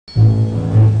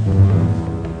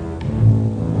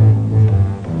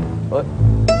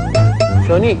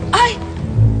Shoni! Ay!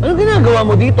 Anong ginagawa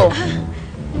mo dito?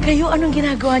 Kayo, anong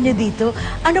ginagawa niyo dito?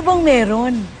 Ano bang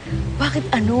meron?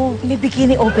 Bakit may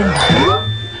bikini open ba?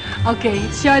 Okay,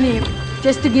 Shani,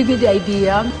 just to give you the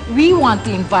idea, we want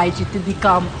to invite you to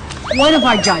become one of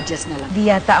our judges na lang.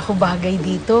 Di yata ako bagay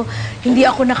dito. Hindi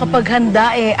ako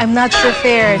nakapaghanda eh. I'm not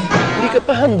prepared. Hindi ka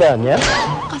pa handa niya?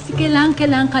 Kasi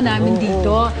kailangan ka namin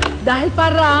dito. Dahil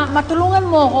para matulungan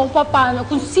mo ako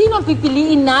kung sino ang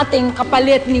pipiliin nating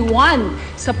kapalit ni Juan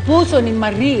sa puso ni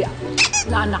Maria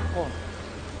na anak ko.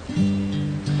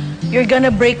 You're gonna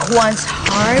break Juan's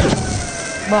heart?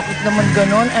 Bakit naman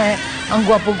ganon? Ang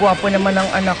gwapo-gwapo naman ng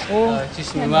anak ko.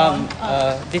 Excuse me, ma'am.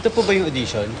 Dito po ba yung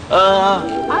audition?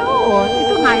 Oo.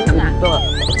 Ito nga.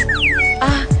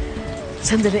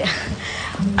 Sandali.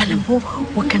 Alam mo,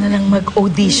 huwag ka na lang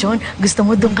mag-audition. Gusto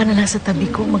mo, doon ka na lang sa tabi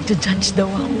ko. Mag-judge daw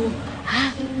ako.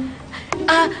 Ha?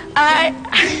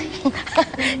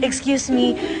 Excuse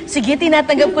me. Sige,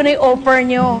 tinatanggap ko na yung offer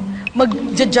nyo.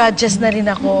 Mag-judges na rin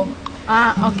ako.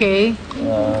 Okay.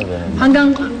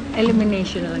 Hanggang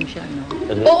elimination na lang siya, no?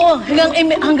 Oo,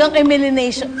 hanggang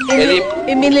elimination.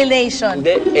 Elimination.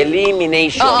 Hindi,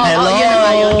 elimination. Hello! Yun na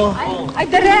nga yun. Ay,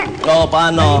 direct! Oo,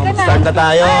 paano? Start na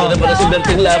tayo. Ano ba na si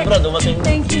Berting Labra? Dumating.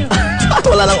 Thank you.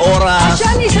 Wala lang oras.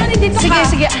 Shani, dito ka.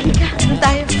 Sige, halika. Ano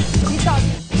tayo? Dito.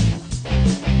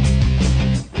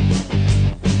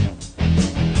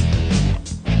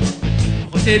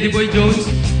 Jose Eddie Boy Jones,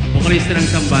 vokalista ng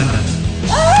isang banda.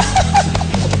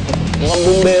 Mukhang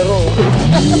bumbero.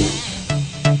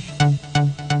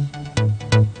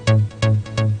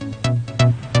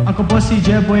 Ako po si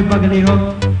Jeboy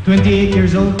Bagalihog, 28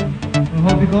 years old. Ang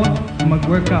hobby ko,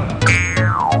 mag-workout.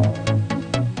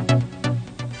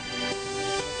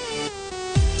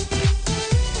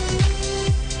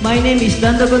 My name is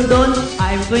Dando Gondon.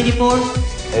 I'm 24.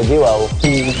 Eh di wow.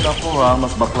 Ako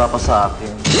mas bakla pa sa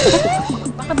akin.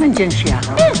 Bakit nandyan siya?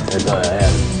 Ito,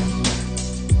 ayan.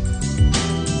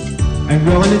 I'm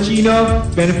Rowan Chino,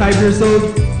 25 years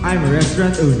old. I'm a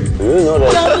restaurant owner. Yun, no?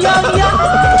 Yum!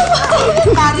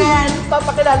 Karen,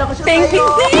 papakilala ko siya sa'yo.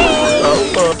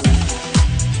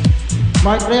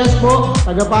 Mark Reyes po,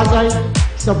 taga-Pasay.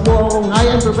 Isa po akong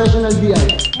high-end professional BI.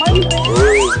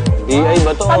 BI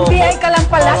ba to? Pag-BI ka lang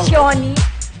pala, Shoni.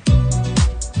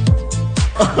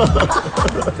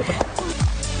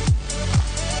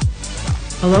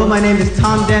 Hello, my name is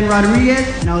Tom Dan Rodriguez,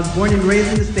 and I was born and raised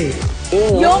in the States.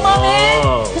 Yo, mami!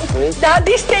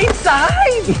 Daddy,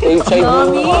 stateside! Stateside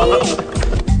Mami!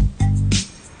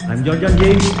 I'm John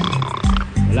James.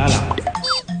 Wala lang.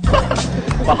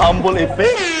 Pa-humble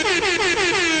effect.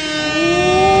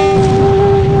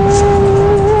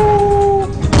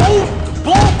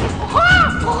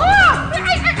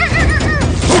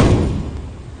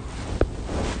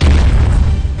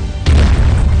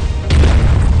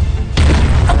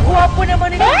 Gwapo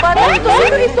naman ito.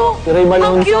 Ito. Ray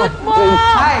Malonzo. Ang cute mo!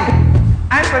 Hi,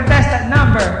 I'm contestant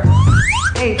number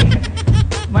 8.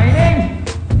 My name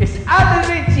is Alden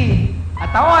Richie. At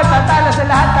ako ay tatalo sa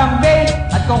lahat ng bay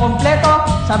at kukumpleto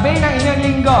sa bay ng inyong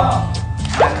linggo.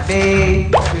 Monday,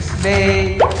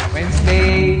 Tuesday,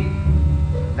 Wednesday.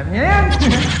 Alam niyo yan?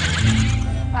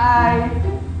 Bye.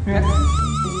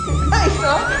 Nice,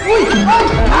 oh? Uy!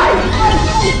 Ay!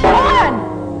 Juan!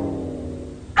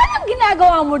 Anong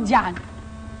ginagawa mo dyan?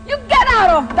 You get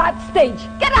out of that stage!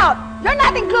 Get out! You're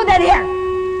not included here!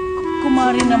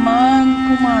 Kumari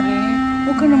naman.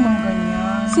 Huwag ka naman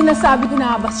ganyan. Sinasabi ko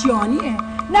na ba, Shoni eh.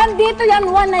 Nandito yan,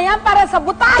 Juan na yan, para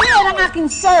sabotahin ang aking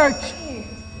search.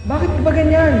 Bakit ba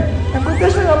ganyan? I'm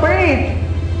contestant number 8.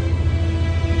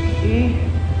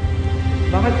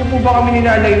 Bakit po ba kami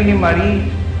nilalayo ni Marie?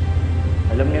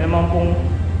 Alam niyo naman kung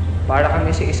para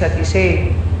kami sa isa't isa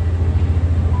eh.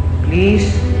 Please,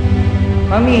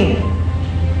 Mami,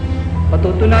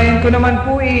 patutunayan ko naman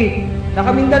po eh, na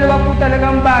kaming dalawa po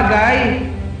talagang bagay.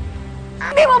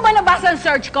 Hindi mo ba nabasa ang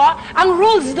search ko? Ang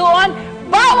rules doon,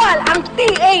 bawal ang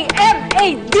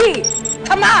T-A-M-A-D!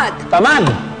 Tamad! Tamad!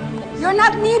 You're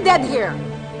not needed here.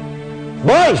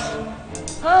 Boys!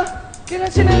 Ha?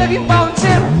 Kailan sila naging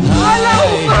bouncer? Alam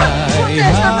ko ba?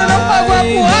 Contesta na ng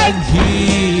pagwapuhan!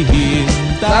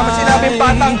 Dapat sinabing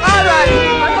batang aral!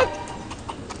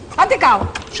 At ikaw,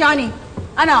 Shani,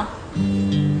 ano?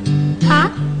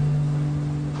 Ha?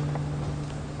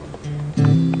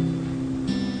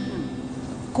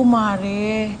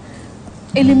 Kumari,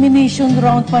 elimination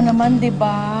round pa naman, di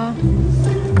ba?